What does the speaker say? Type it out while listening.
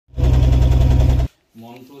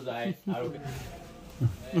মনটো যায় আৰু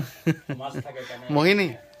মাছ থাকে কাৰণে মোহিনী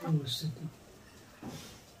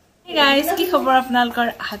Hey guys, কি খবৰ আপোনালোকৰ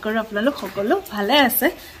আশা কৰো আপোনালোক সকলো ভালে আছে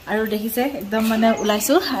আৰু দেখিছে একদম মানে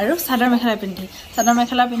উলাইছো আৰু চাদৰ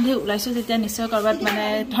মেখেলা পিন্ধি উলাইছো যেতিয়া নিশ্চয় কৰবাত মানে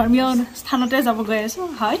ধৰ্মীয় স্থানতে যাব গৈ আছো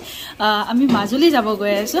হয় আমি মাজুলী যাব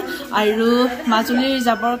গৈ আছো আৰু মাজুলীৰ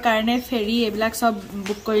যাবৰ কাৰণে ফেৰী এবিলাক সব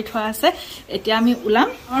বুক কৰি থোৱা আছে এতিয়া আমি উলাম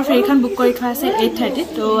আমাৰ ফেৰীখন বুক কৰি থোৱা আছে 8:30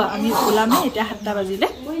 তো আমি উলামে এতিয়া 7টা বাজিলে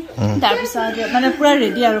তাৰ পিছত মানে পুৰা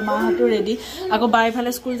ৰেডি আৰু মাহাটো ৰেডি আকৌ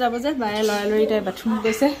বাইফালে স্কুল যাব যে বাই লৰালৰি তাই বাথৰুম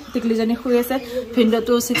গৈছে টিকলিজনী শুই আছে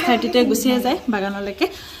ভিন্ডটো 6:30 তে গুছিয়ে যায় বাগানলৈকে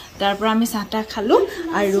তাৰ পৰা আমি চাহটা খালো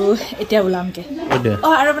আৰু এতিয়া উলামকে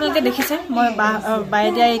আৰু আপোনালোকে দেখিছে মই বাই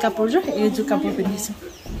দিয়া এই কাপোৰযোৰ এইযোৰ কাপোৰ পিন্ধিছো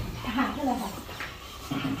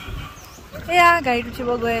এয়া গাড়ীত উঠিব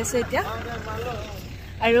গৈ আছে এতিয়া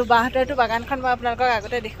আৰু বাহতৰটো বাগানখন মই আপোনালোকক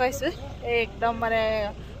আগতে দেখুৱাইছো এই একদম মানে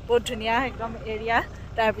বহুত ধুনীয়া একদম এৰিয়া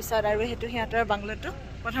তাৰ পিছত আৰু হেতু হিয়াতৰ বাংলোটো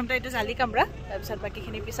প্ৰথমতে এইটো জালি কামৰা তাৰ পিছত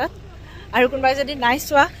বাকিখিনি পিছত আৰু কোনবাই যদি নাই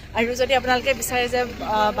চোৱা আৰু যদি আপোনালোকে বিচাৰে যে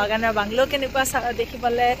বাগানৰ বাংলো কেনেকুৱা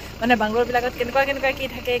দেখিবলে মানে বাংলোৰ বিলাকত কেনেকুৱা কি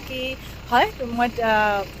থাকে কি হয় মই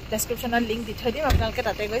ডেসক্ৰিপচনত লিংক দি থৈ দিম আপোনালোকে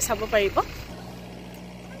তাতে গৈ চাব পাৰিব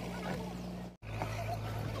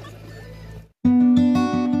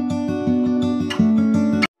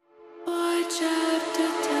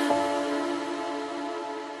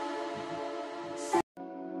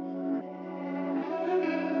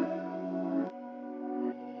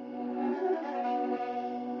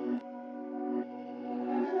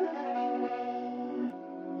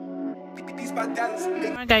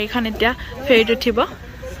আমাৰ গাড়ীখন এতিয়া ফেৰীত উঠিব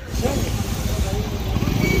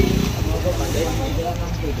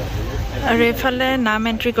আৰু এফালে নাম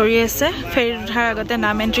এন্ট্ৰি কৰি আছে ফেৰীত উঠাৰ আগতে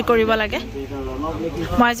নাম এন্ট্ৰি কৰিব লাগে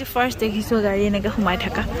মই আজি ফাৰ্ষ্ট দেখিছো গাড়ী এনেকে সোমাই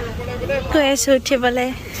থকা গৈ আছো উঠিবলে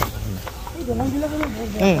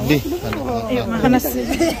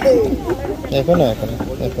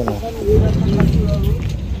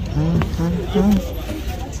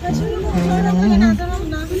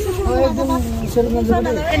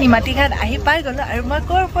নিমাটি ঘাট আহি পাই গলো আৰু মই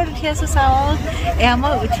কৰ ওপৰত উঠি আছো চাওঁ এয়া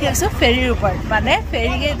মই উঠি আছো ফেৰীৰ ওপৰত মানে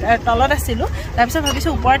ফেৰী তলত আছিলো তাৰপিছত ভাবিছো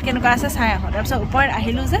ওপৰত কেনেকুৱা আছে চাই আহোঁ তাৰপিছত ওপৰত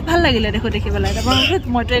আহিলো যে ভাল লাগিলে দেখিবলৈ তাৰপৰা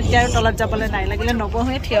মইতো এতিয়া আৰু তলত যাবলৈ নাই লাগিলে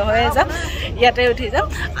নবহোৱে থিয় হৈয়ে যাম ইয়াতে উঠি যাম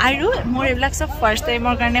আৰু মোৰ এইবিলাক চব ফাৰ্ষ্ট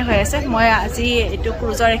টাইমৰ কাৰণে হৈ আছে মই আজি এইটো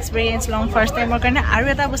ক্ৰুজৰ এক্সপিৰিয়েঞ্চ লওঁ ফাৰ্ষ্ট টাইমৰ কাৰণে আৰু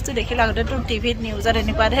এটা বস্তু দেখিলোঁ আগতেতো টিভিত নিউজত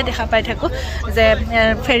এনেকুৱাহে দেখা পাই থাকোঁ যে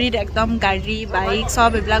ফেৰীত একদম গাড়ী বাইক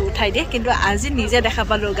চব এইবিলাক উঠাই দিয়ে কিন্তু আজি নিজে দেখা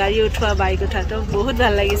পালোঁ গাড়ী উঠোৱা বাইক উঠাটো বহুত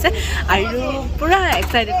ভাল লাগিছে আৰু পুৰা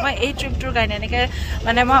এক্সাইটেড মই এই ট্ৰিপটোৰ কাৰণে এনেকৈ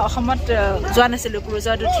মানে মই অসমত যোৱা নাছিলোঁ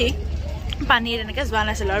ক্ৰুজত উঠি পানীত এনেকৈ যোৱা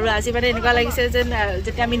নাছিলোঁ আৰু আজি মানে এনেকুৱা লাগিছে যে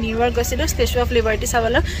যেতিয়া আমি নিউয়ৰ্ক গৈছিলোঁ ষ্টেচু অফ লিবাৰ্টি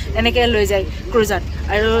চাবলৈ এনেকৈ লৈ যায় ক্ৰুজত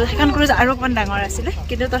আৰু সেইখন ক্ৰুজ আৰু অকণমান ডাঙৰ আছিলে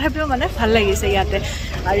কিন্তু তথাপিও মানে ভাল লাগিছে ইয়াতে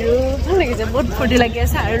আৰু ভাল লাগিছে বহুত ফূৰ্তি লাগি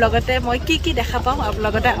আছে আৰু লগতে মই কি দেখা পাওঁ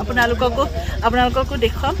লগতে আপোনালোককো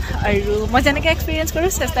দেখুৱাম আৰু মই যেনেকৈ এক্সপিৰিয়েঞ্চ কৰোঁ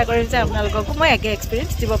চেষ্টা কৰিম যে আপোনালোককো মই একে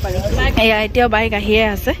এক্সপিৰিয়েঞ্চ দিব পাৰিম এয়া এতিয়াও বাইক আহিয়ে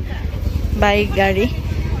আছে বাইক গাড়ী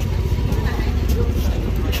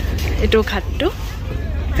এইটো ঘাটটো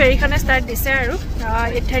ফেৰীখনে ষ্টাৰ্ট দিছে আৰু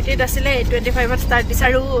 8:30 আছিলে 8:25 ষ্টাৰ্ট দিছে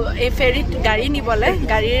আৰু এই ফেৰীত গাড়ী নিবলৈ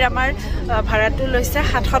গাড়ীৰ আমাৰ ভাড়াটো লৈছে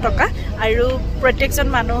 700 টকা আৰু প্ৰত্যেকজন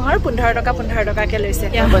মানুহৰ 15 টকাকৈ লৈছে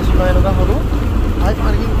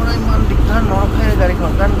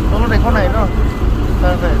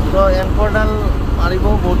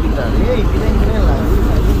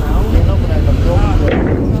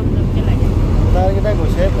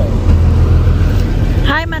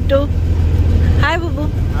হাই মাতু Hi Bubu.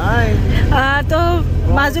 Hi. तो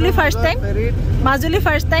Majuli first time.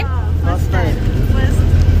 First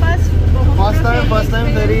time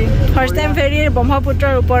ferry. First time ferry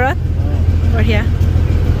Brahmaputrar oporat. बढ़िया.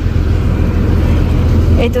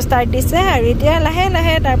 এই তো start দিছে আৰু এতিয়া লাহে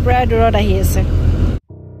লাহে তাৰ পৰা দূৰত আহি আছে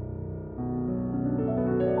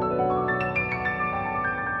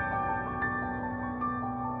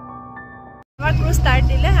start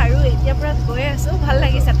দিলে আৰু এতিয়া পুৰা গৈ আছো ভাল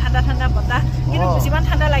লাগিছে ঠাণ্ডা বতাহ কিন্তু যিমান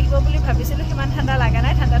ঠাণ্ডা লাগিব বুলি ভাবিছিলো সিমান ঠাণ্ডা লাগা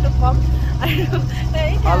নাই ঠাণ্ডাটো কম আৰু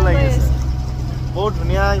ভাল লাগিছে বহুত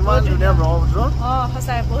ধুনীয়া ইমান ধুনীয়া ব্ৰহ্মপুত্ৰ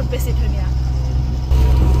সঁচাই বহুত বেছি ধুনীয়া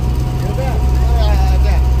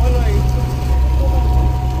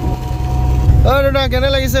দাদা কেনে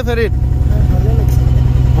লাগিছে ফেৰীত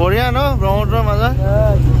বঢ়িয়া ন ব্ৰহ্মপুত্ৰৰ মাজত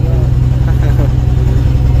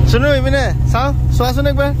শুনো ইপিনে চোৱাচোন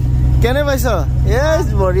একবাৰ কেনে পাইছ এছ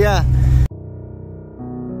বঢ়িয়া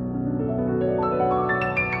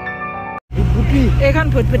এইখন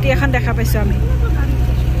ভূতভূতি এখন দেখা পাইছো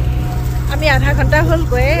আমি আধা ঘণ্টা হ'ল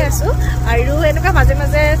গৈয়ে আছো আৰু এনেকুৱা মাজে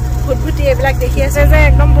মাজে ভুটভুটি এইবিলাক দেখি আছে যে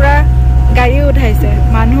একদম পুৰা গাড়ী উঠাইছে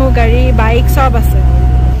মানুহ গাড়ী বাইক সব আছে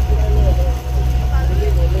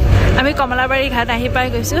আমি কমলাবাৰী ঘাট আহি পাই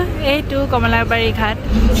গৈছো এইটো কমলাবাৰী ঘাট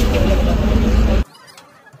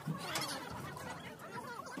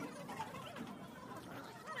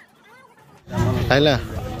আইলা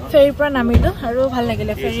ফেৰীৰ পৰা নামিলো আৰু ভাল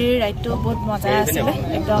লাগিলে ফেৰীৰ ৰাইডটো বহুত মজা আছিলে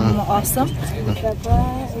একদম অসম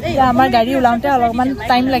এতিয়া আমাৰ গাড়ী ওলাওঁতে অলপমান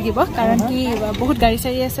টাইম লাগিব কাৰণ কি বহুত গাড়ী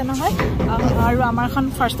চাৰি আছে নহয় আৰু আমাৰখন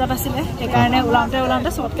ফাৰ্ষ্টত আছিলে সেইকাৰণে ওলাওঁতে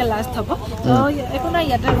চবতকৈ লাষ্ট হ'ব তো একো নাই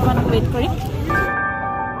ইয়াতে অলপমান ৱেইট কৰিম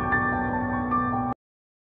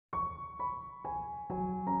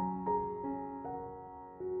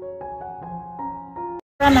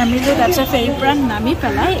নামিলো তাৰপিছত ফেৰীৰ পৰা নামি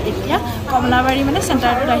পেলাই এতিয়া কমলাবাৰী মানে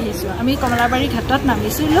চেণ্টাৰটোত আহিছোঁ আমি কমলাবাৰী ঘাটত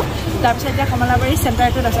নামিছিলোঁ তাৰপিছত এতিয়া কমলাবাৰী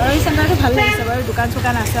চেণ্টাৰটোত আছোঁ আৰু এই চেণ্টাৰটো ভাল লাগিছে বাৰু দোকান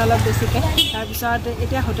চোকান আছে অলপ বেছিকৈ তাৰপিছত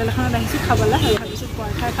এতিয়া হোটেল এখনত আহিছোঁ খাবলৈ আৰু ভাবিছোঁ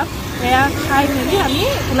পৰঠা খাম এয়া খাই মেলি আমি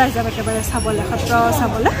ওলাই যাম একেবাৰে চাবলৈ সত্ৰ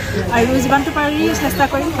চাবলৈ আৰু যিমানটো পাৰি চেষ্টা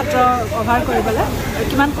কৰিম সত্ৰ কভাৰ কৰিবলৈ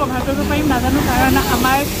কিমান কভাৰ কৰিব পাৰিম নাজানো কাৰণ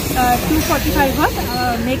আমাৰ 2:45ত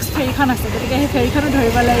নেক্সট ফেৰীখন আছে গতিকে সেই ফেৰীখনো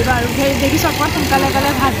ধৰিব লাগিব আৰু দেখিছোঁ অকণমান সোনকালে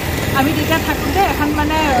গ'লে ভাল আমি তেতিয়া থাকোঁতে এখন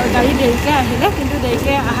মানে গাড়ী দেৰিকৈ আহিলে কিন্তু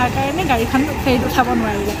দেৰিকৈ অহাৰ কাৰণে গাড়ীখন ফেৰীত উঠাব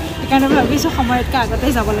নোৱাৰিলে সেইকাৰণে ভাবিছোঁ সময়তকৈ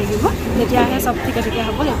আগতেই যাব লাগিব যেতিয়াহে চব ঠিকে ঠিকে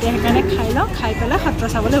হ'ব তেতিয়া সেইকাৰণে খাই লওঁ খাই পেলাই সত্ৰ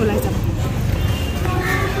চাবলৈ ওলাই যাম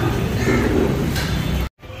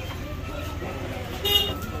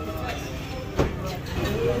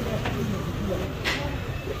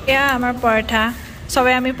এয়া আমাৰ পৰঠা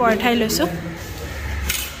চবে আমি পৰঠাই লৈছোঁ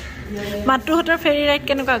মাতৃহঁতৰ ফেৰী ৰাইড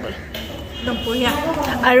কেনেকুৱা গ'ল একদম বঢ়িয়া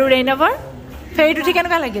আৰু ৰেইন'ভৰ ফেৰীত উঠি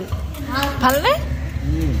কেনেকুৱা লাগিল ভালনে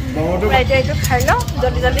এতিয়া এইটো খাই লওঁ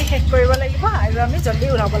জল্দি শেষ কৰিব লাগিব আৰু আমি জল্দি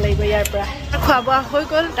ওলাব লাগিব ইয়াৰ পৰা খোৱা বোৱা হৈ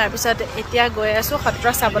গ'ল তাৰপিছত এতিয়া গৈ আছোঁ সত্ৰ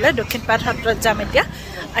চাবলৈ দক্ষিণপাট সত্ৰত যাম এতিয়া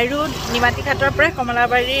আৰু নিমাতী ঘাটৰ পৰা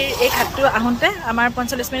কমলাবাৰীৰ এই ঘাটটো আহোঁতে আমাৰ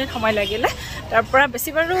 45 মিনিট সময় লাগিলে তাৰ পৰা বেছি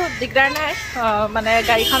বাৰু দিগদাৰ নাই মানে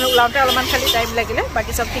গাড়ীখন ওলাওঁতে অলপমান খালি টাইম লাগিলে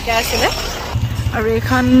বাকী চব ঠিকে আছিলে আৰু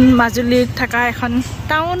এইখন মাজুলীত থকা এখন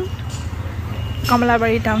টাউন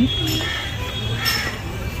কমলাবাৰী টাউন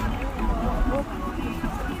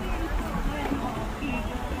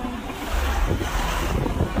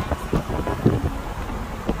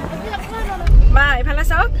মা এইফালে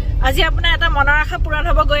চাওক আজি আপোনাৰ এটা মনৰ আশা পূৰণ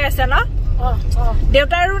হ'ব গৈ আছে ন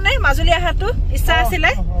দেউতাৰো নে মাজুলী অহাটো ইচ্ছা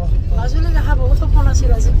আছিলে মাজুলী অহা বহুত সপোন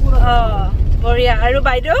আছিল আজি বঢ়িয়া আৰু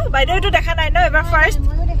বাইদেউটো দেখা নাই ন এবাৰ ফাৰ্ষ্ট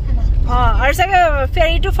আৰু চাগে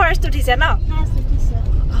ফেৰীটো ফাৰ্ষ্ট উঠিছে ন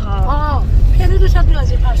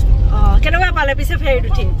কেনেকুৱা পালে পিছে ফেৰীত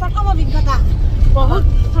উঠি প্ৰথম অভিজ্ঞতা বহুত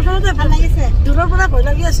প্ৰথমতে ভাল লাগিছে দূৰৰ পৰা ভয়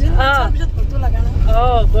লাগি আছিল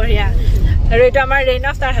বঢ়িয়া আৰু এইটো আমাৰ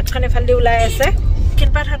ৰেইনফ তাৰ হাতখন এফালেদি ওলাই আছে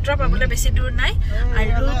দক্ষিণপাট সত্ৰ পাবলৈ বেছি দূৰ নাই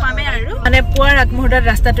আৰু পামে আৰু মানে পুৱাৰ আগমুহূৰ্তত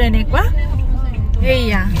ৰাস্তাটো এনেকুৱা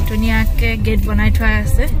এইয়া ধুনীয়াকৈ গেট বনাই থোৱা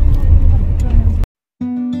আছে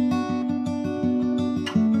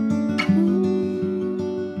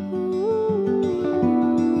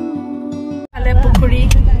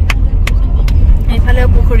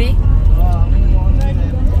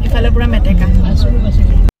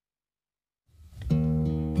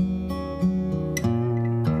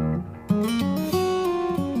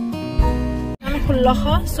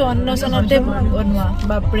 1654 চনতে বনোৱা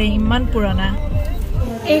বাপৰে ইমান পুৰণা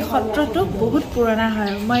এই সত্ৰটো বহুত পুৰণা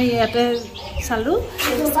হয় মই ইয়াতে চালো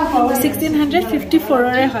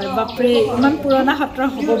 1654ৰে হয় বাপৰে ইমান পুৰণা সত্ৰ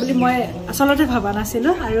হ'ব বুলি মই আসলতে ভাবা নাছিলো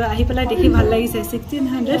আৰু আহি পেলাই দেখি ভাল লাগিছে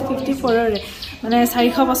 1654ৰে মানে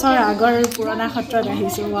 400 বছৰ আগৰ পুৰণা সত্ৰত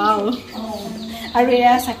আহিছো ওৱাও আৰু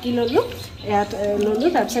এয়া চাকি ললো ইয়াত ললো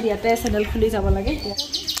তাৰপিছত ইয়াতে চেনেল খুলি যাব লাগে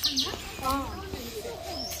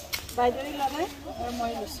বাইদেউই ললে আৰু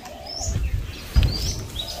মই লৈছো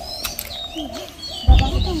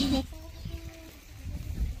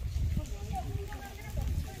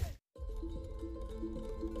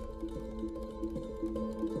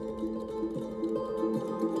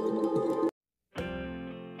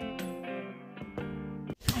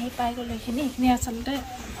পাই গ'লো এইখিনি আচলতে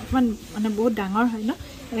অকণমান মানে বহুত ডাঙৰ হয় ন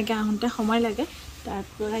এনেকৈ আহোঁতে সময় লাগে তাৰ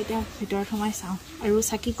পৰা এতিয়া ভিতৰত সোমাই চাওঁ আৰু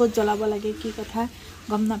চাকি ক'ত জ্বলাব লাগে কি কথা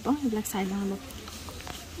গম নাপাওঁ এইবিলাক চাই লওঁ অলপ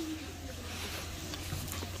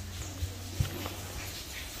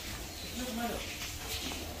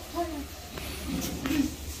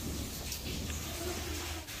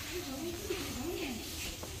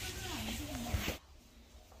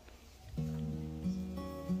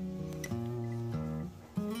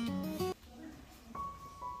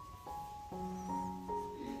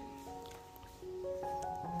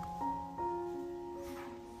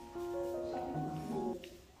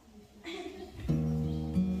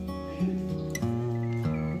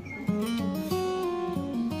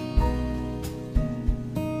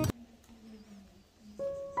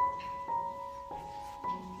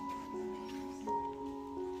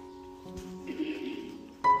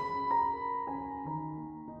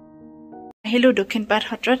আহিলোঁ দক্ষিণপাট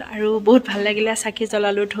সত্ৰত আৰু বহুত ভাল লাগিলে চাকি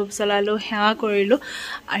জ্বলালোঁ ধূপ জ্বলালোঁ সেৱা কৰিলোঁ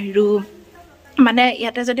আৰু মানে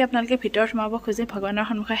ইয়াতে যদি আপোনালোকে ভিতৰত সোমাব খোজে ভগৱানৰ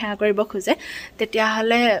সন্মুখত সেৱা কৰিব খোজে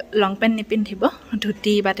তেতিয়াহ'লে লং পেণ্ট নিপিন্ধিব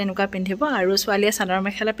ধুতি বা তেনেকুৱা পিন্ধিব আৰু ছোৱালীয়ে চাদৰ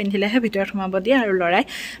মেখেলা পিন্ধিলেহে ভিতৰত সোমাব দিয়ে আৰু ল'ৰাই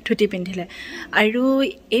ধুতি পিন্ধিলে আৰু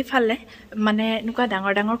এইফালে মানে এনেকুৱা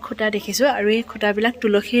ডাঙৰ ডাঙৰ খুঁটা দেখিছোঁ আৰু এই খুঁটাবিলাক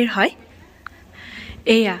তুলসীৰ হয়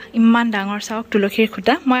এয়া ইমান ডাঙৰ চাওক তুলসীৰ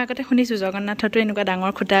খুঁটা মই আগতে শুনিছোঁ জগন্নাথতো এনেকুৱা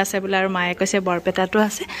ডাঙৰ খুঁটা আছে বোলে আৰু মায়ে কৈছে বৰপেটাতো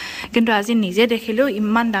আছে কিন্তু আজি নিজে দেখিলোঁ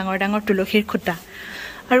ইমান ডাঙৰ ডাঙৰ তুলসীৰ খুঁটা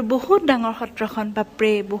আৰু বহুত ডাঙৰ সত্ৰখন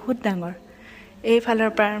বাপৰে বহুত ডাঙৰ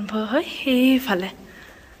এইফালৰ পৰা আৰম্ভ হয় সেইফালে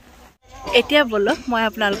এতিয়া বলক মই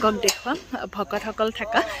আপোনালোকক দেখুৱাম ভকতসকল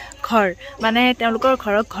থকা ঘৰ মানে তেওঁলোকৰ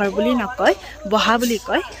ঘৰক ঘৰ বুলি নকয় বহা বুলি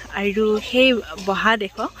কয় আৰু সেই বহা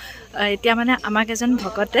দেখুৱাওঁ এতিয়া মানে আমাক এজন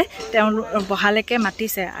ভকতে তেওঁ বহালৈকে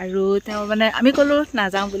মাতিছে আৰু তেওঁ মানে আমি ক'লোঁ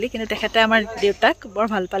নাযাওঁ বুলি কিন্তু তেখেতে আমাৰ দেউতাক বৰ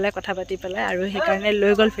ভাল পালে কথা পাতি পেলাই আৰু সেইকাৰণে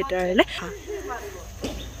লৈ গ'ল ভিতৰলৈ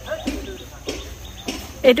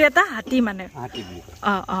এইটো এটা হাতী মানে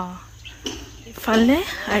ইফালে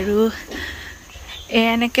আৰু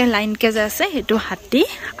এনেকৈ লাইনকৈ যে আছে সেইটো হাতী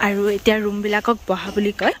আৰু এতিয়া ৰুমবিলাকক বহা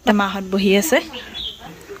বুলি কয় মাহঁত বহি আছে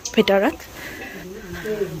ভিতৰত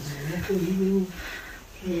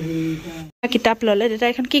কিতাপ ল'লে দেউতা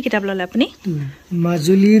এখন কি কিতাপ ল'লে আপুনি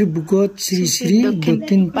মাজুলীৰ বুকত শ্ৰী শ্ৰী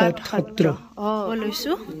দক্ষিণপাট সত্ৰ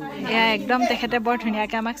লৈছোঁ এয়া একদম তেখেতে বৰ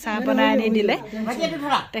ধুনীয়াকৈ আমাক চাহ বনাই আনি দিলে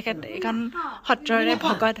তেখেত এইখন সত্ৰৰে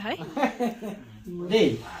ভকত হয় দেই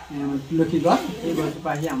তুলসী গছ এই গছজোপা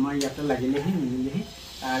আহি আমাৰ ইয়াতে লাগিলেহি মিলিলেহি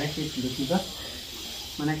তাৰে সেই তুলসী গছ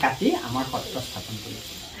মানে কাটি আমাৰ সত্ৰ স্থাপন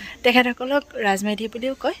কৰিছে তেখেতসকলক ৰাজমেধি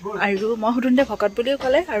বুলিও কয় আৰু মই সুধোঁতে ভকত বুলিও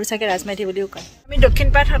ক'লে আৰু চাগে ৰাজমেধি বুলিও কয় আমি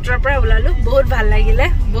দক্ষিণপাট সত্ৰৰ পৰা ওলালোঁ বহুত ভাল লাগিলে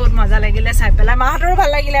বহুত মজা লাগিলে চাই পেলাই মাহঁতৰো ভাল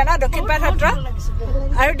লাগিলে ন দক্ষিণপাট সত্ৰ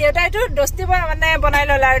আৰু দেউতাইতো দস্তি মানে বনাই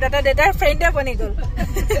ল'লে আৰু তাতে দেউতাৰ ফ্ৰেণ্ডে বনি গ'ল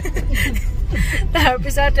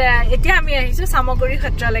তাৰপিছত এতিয়া আমি আহিছোঁ চামগুৰি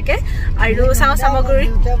সত্ৰলৈকে আৰু চাওঁ চামগুৰি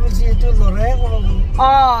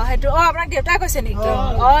সেইটো আপোনাক দেউতাই কৈছে নেকি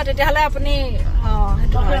তেতিয়াহ'লে আপুনি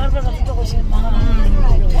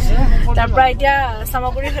তাৰ পৰা এতিয়া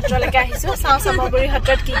চামগুৰি সত্ৰলৈকে আহিছোঁ চাওঁ চামগুৰি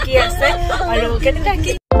সত্ৰত কি কি আছে আৰু কেনেকুৱা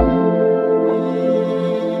কি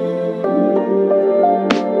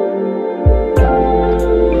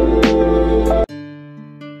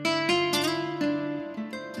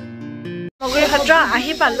চামগুৰি সত্ৰ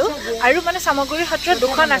আহি পালোঁ আৰু মানে চামগুৰি সত্ৰ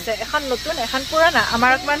দুখন আছে এখন নতুন এখন পুৰণা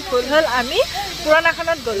আমাৰ অকণমান ভুল হ'ল আমি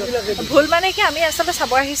পুৰণাখনত গ'লোঁ ভুল মানে কি আমি আচলতে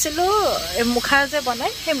চাব আহিছিলোঁ মুখা যে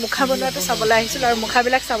বনাই সেই মুখা বনোৱাটো চাবলৈ আহিছিলোঁ আৰু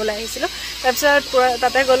মুখাবিলাক চাবলৈ আহিছিলোঁ তাৰপিছত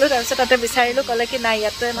তাতে গ'লোঁ তাৰপিছত তাতে বিচাৰিলোঁ ক'লে কি নাই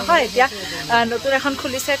ইয়াতে নহয় এতিয়া নতুন এখন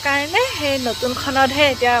খুলিছে কাৰণে সেই নতুনখনতহে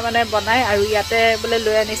এতিয়া মানে বনাই আৰু ইয়াতে বোলে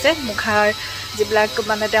লৈ আনিছে মুখাৰ যিবিলাক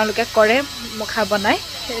মানে তেওঁলোকে কৰে মুখা বনাই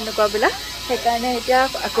এনেকুৱাবিলাক সেইকাৰণে এতিয়া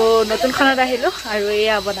আকৌ নতুনখনত আহিলোঁ আৰু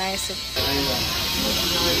এয়া বনাই আছে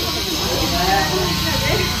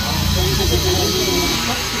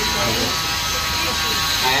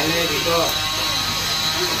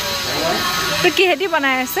কিহেদি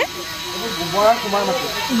বনাই আছে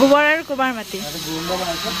গোবৰ আৰু কুমাৰ মাটি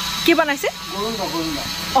কি বনাইছে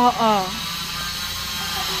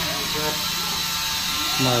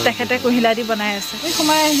তেখেতে কহিলা দি বনাই আছে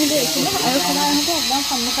সোমাই আহিলোঁ এইখিনি আৰু সোমাই আহোঁতে একদম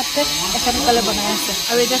সন্মুখতে তেখেতসকলে বনাই আছে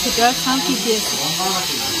আৰু এতিয়া ভিতৰত চাওঁ কি কি আছে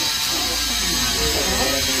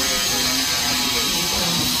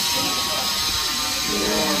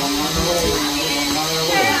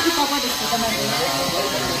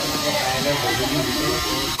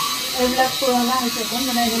এইবিলাক পুৰণা হৈছে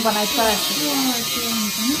মানে বনাই থোৱা আছে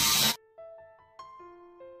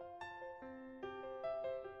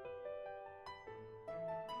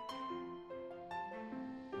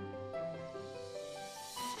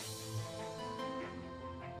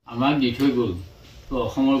আমাক দি থৈ গ'ল তো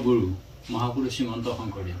অসমৰ গুৰু মহাপুৰুষ শ্ৰীমন্ত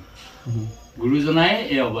শংকৰদেৱ গুৰুজনাই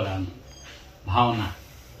এই অৱদান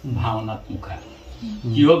ভাওনাত মুখা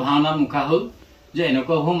কিয় ভাওনাত মুখা হ'ল যে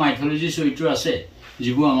এনেকুৱাবোৰ মাইথলজি চৰিত্ৰ আছে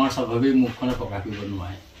যিবোৰ আমাৰ স্বাভাৱিক মুখখনে প্ৰকাশ কৰিব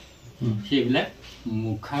নোৱাৰে সেইবিলাক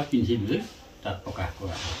মুখা পিন্ধিবলৈ তাত প্ৰকাশ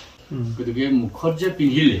কৰা হয় গতিকে মুখত যে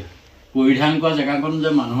পিন্ধিলে পৰিধান কৰা জেগাকণ যে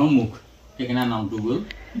মানুহৰ মুখ সেইকাৰণে নামটো গ'ল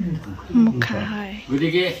মুখা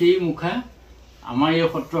গতিকে সেই মুখা আমাৰ এই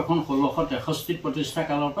সত্ৰখন 1663 প্ৰতিষ্ঠা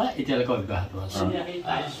কালৰ পৰা এতিয়ালৈকে অব্যাহত আছে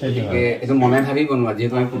এইটো মনে ভাবি বনোৱা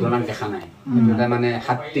যিহেতু আমি পুতনাক দেখা নাই এইটো এটা মানে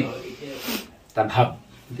সাত্বিক এটা ভাৱ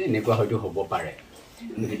যে এনেকুৱা হয়তো হ'ব পাৰে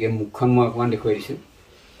গতিকে মুখখন মই অকণমান দেখুৱাই দিছোঁ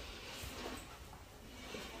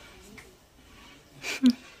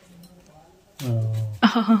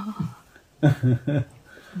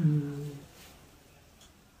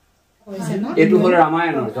এইটো হ'ল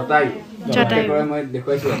ৰামায়ণৰ জটায়ু মই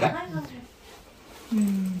দেখুৱাইছোঁ এটা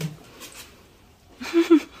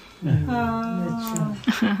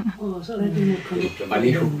বালি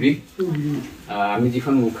সুগ্ৰীৱ আমি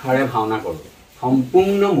যিখন মুখাৰে ভাওনা কৰোঁ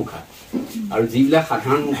সম্পূৰ্ণ মুখা আৰু যিবিলাক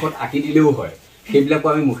সাধাৰণ মুখত আঁকি দিলেও হয় সেইবিলাকো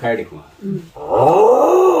আমি মুখাৰে দেখুৱাওঁ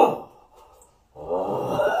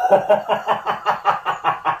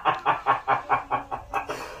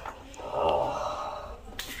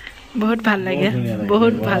বহুত ভাল লাগে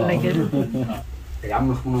বহুত ভাল লাগে ৰাম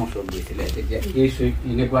লক্ষ্মণৰ ওচৰত গৈছিলে তেতিয়া এই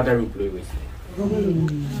এনেকুৱা এটা ৰূপ লৈ গৈছিলে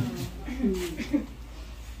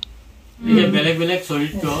বেলেগ বেলেগ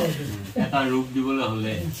চৰিত্ৰ এটা ৰূপ দিবলৈ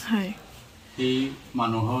হ'লে সেই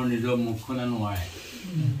মানুহৰ নিজৰ মুখখনে নোৱাৰে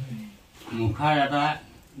মুখাৰ এটা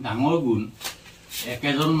ডাঙৰ গুণ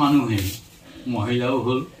একেজন মানুহেই মহিলাও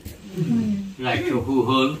হ'ল ৰাক্ষসো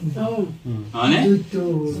হ'ল হয়নে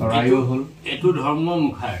চৰাইও হ'ল এইটো ধৰ্ম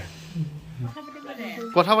মুখাৰ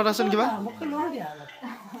কথা পাতাচোন কিবা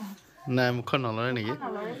নাই মুখখন নলৰে নেকি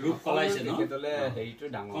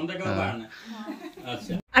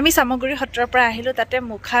আমি চামগুৰি সত্ৰৰ পৰা আহিলোঁ তাতে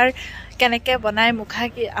মুখাৰ কেনেকৈ বনায় মুখা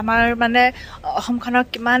কি আমাৰ মানে অসমখনক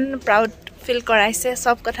কিমান প্ৰাউড ফিল কৰাইছে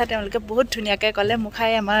চব কথা তেওঁলোকে বহুত ধুনীয়াকৈ ক'লে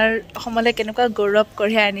মুখাই আমাৰ অসমলৈ কেনেকুৱা গৌৰৱ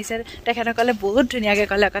কঢ়িয়াই আনিছে তেখেতসকলে বহুত ধুনীয়াকৈ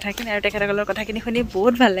ক'লে কথাখিনি আৰু তেখেতসকলৰ কথাখিনি শুনি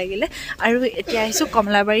বহুত ভাল লাগিলে আৰু এতিয়া আহিছোঁ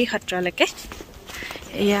কমলাবাৰী সত্ৰলৈকে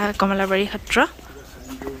এয়া কমলাবাৰী সত্ৰ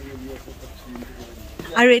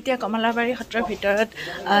আৰু এতিয়া কমলাবাৰী সত্ৰৰ ভিতৰত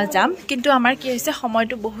যাম কিন্তু আমাৰ কি হৈছে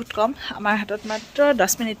সময়টো বহুত কম আমাৰ হাতত মাত্ৰ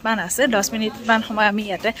 10 মিনিটমান আছে 10 মিনিটমান সময় আমি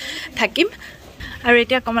ইয়াতে থাকিম আৰু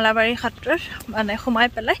এতিয়া কমলাবাৰী সত্ৰৰ মানে সোমাই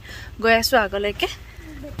পেলাই গৈ আছোঁ আগলৈকে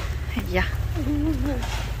ইয়া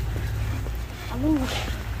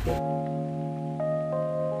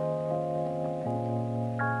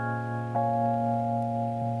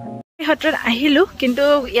সত্ৰত আহিলোঁ কিন্তু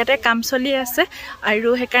ইয়াতে কাম চলি আছে আৰু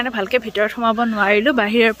সেইকাৰণে ভালকৈ ভিতৰত সোমাব নোৱাৰিলোঁ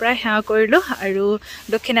বাহিৰৰ পৰা সেৱা কৰিলোঁ আৰু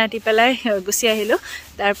দক্ষিণা দি পেলাই গুচি আহিলোঁ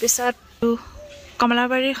তাৰপিছত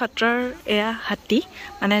কমলাবাৰী সত্ৰৰ এয়া হাতী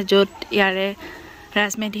মানে য'ত ইয়াৰে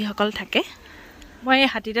ৰাজমেধিসকল থাকে মই এই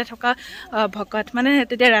হাতীতে থকা ভকত মানে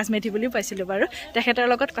তেতিয়া ৰাজমেধি বুলিও পাইছিলোঁ বাৰু তেখেতৰ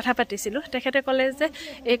লগত কথা পাতিছিলোঁ তেখেতে ক'লে যে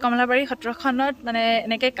এই কমলাবাৰী সত্ৰখনত মানে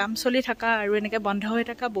এনেকৈ কাম চলি থকা আৰু এনেকৈ বন্ধ হৈ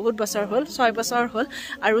থকা বহুত বছৰ হ'ল 6 বছৰ হ'ল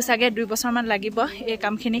আৰু চাগে 2 বছৰমান লাগিব এই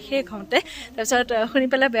কামখিনি শেষ হওঁতে তাৰপিছত শুনি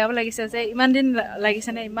পেলাই বেয়াও লাগিছে যে ইমান দিন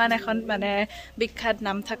লাগিছেনে ইমান এখন মানে বিখ্যাত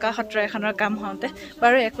নাম থকা সত্ৰ এখনৰ কাম হওঁতে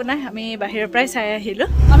বাৰু একো নাই আমি বাহিৰৰ পৰাই চাই আহিলোঁ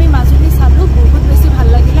আমি মাজুলী চালোঁ বহুত বেছি ভাল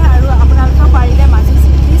লাগিলে আৰু আপোনালোকেও পাৰিলে মাজুলী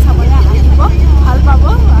চাবলৈ আহিব ভাল পাব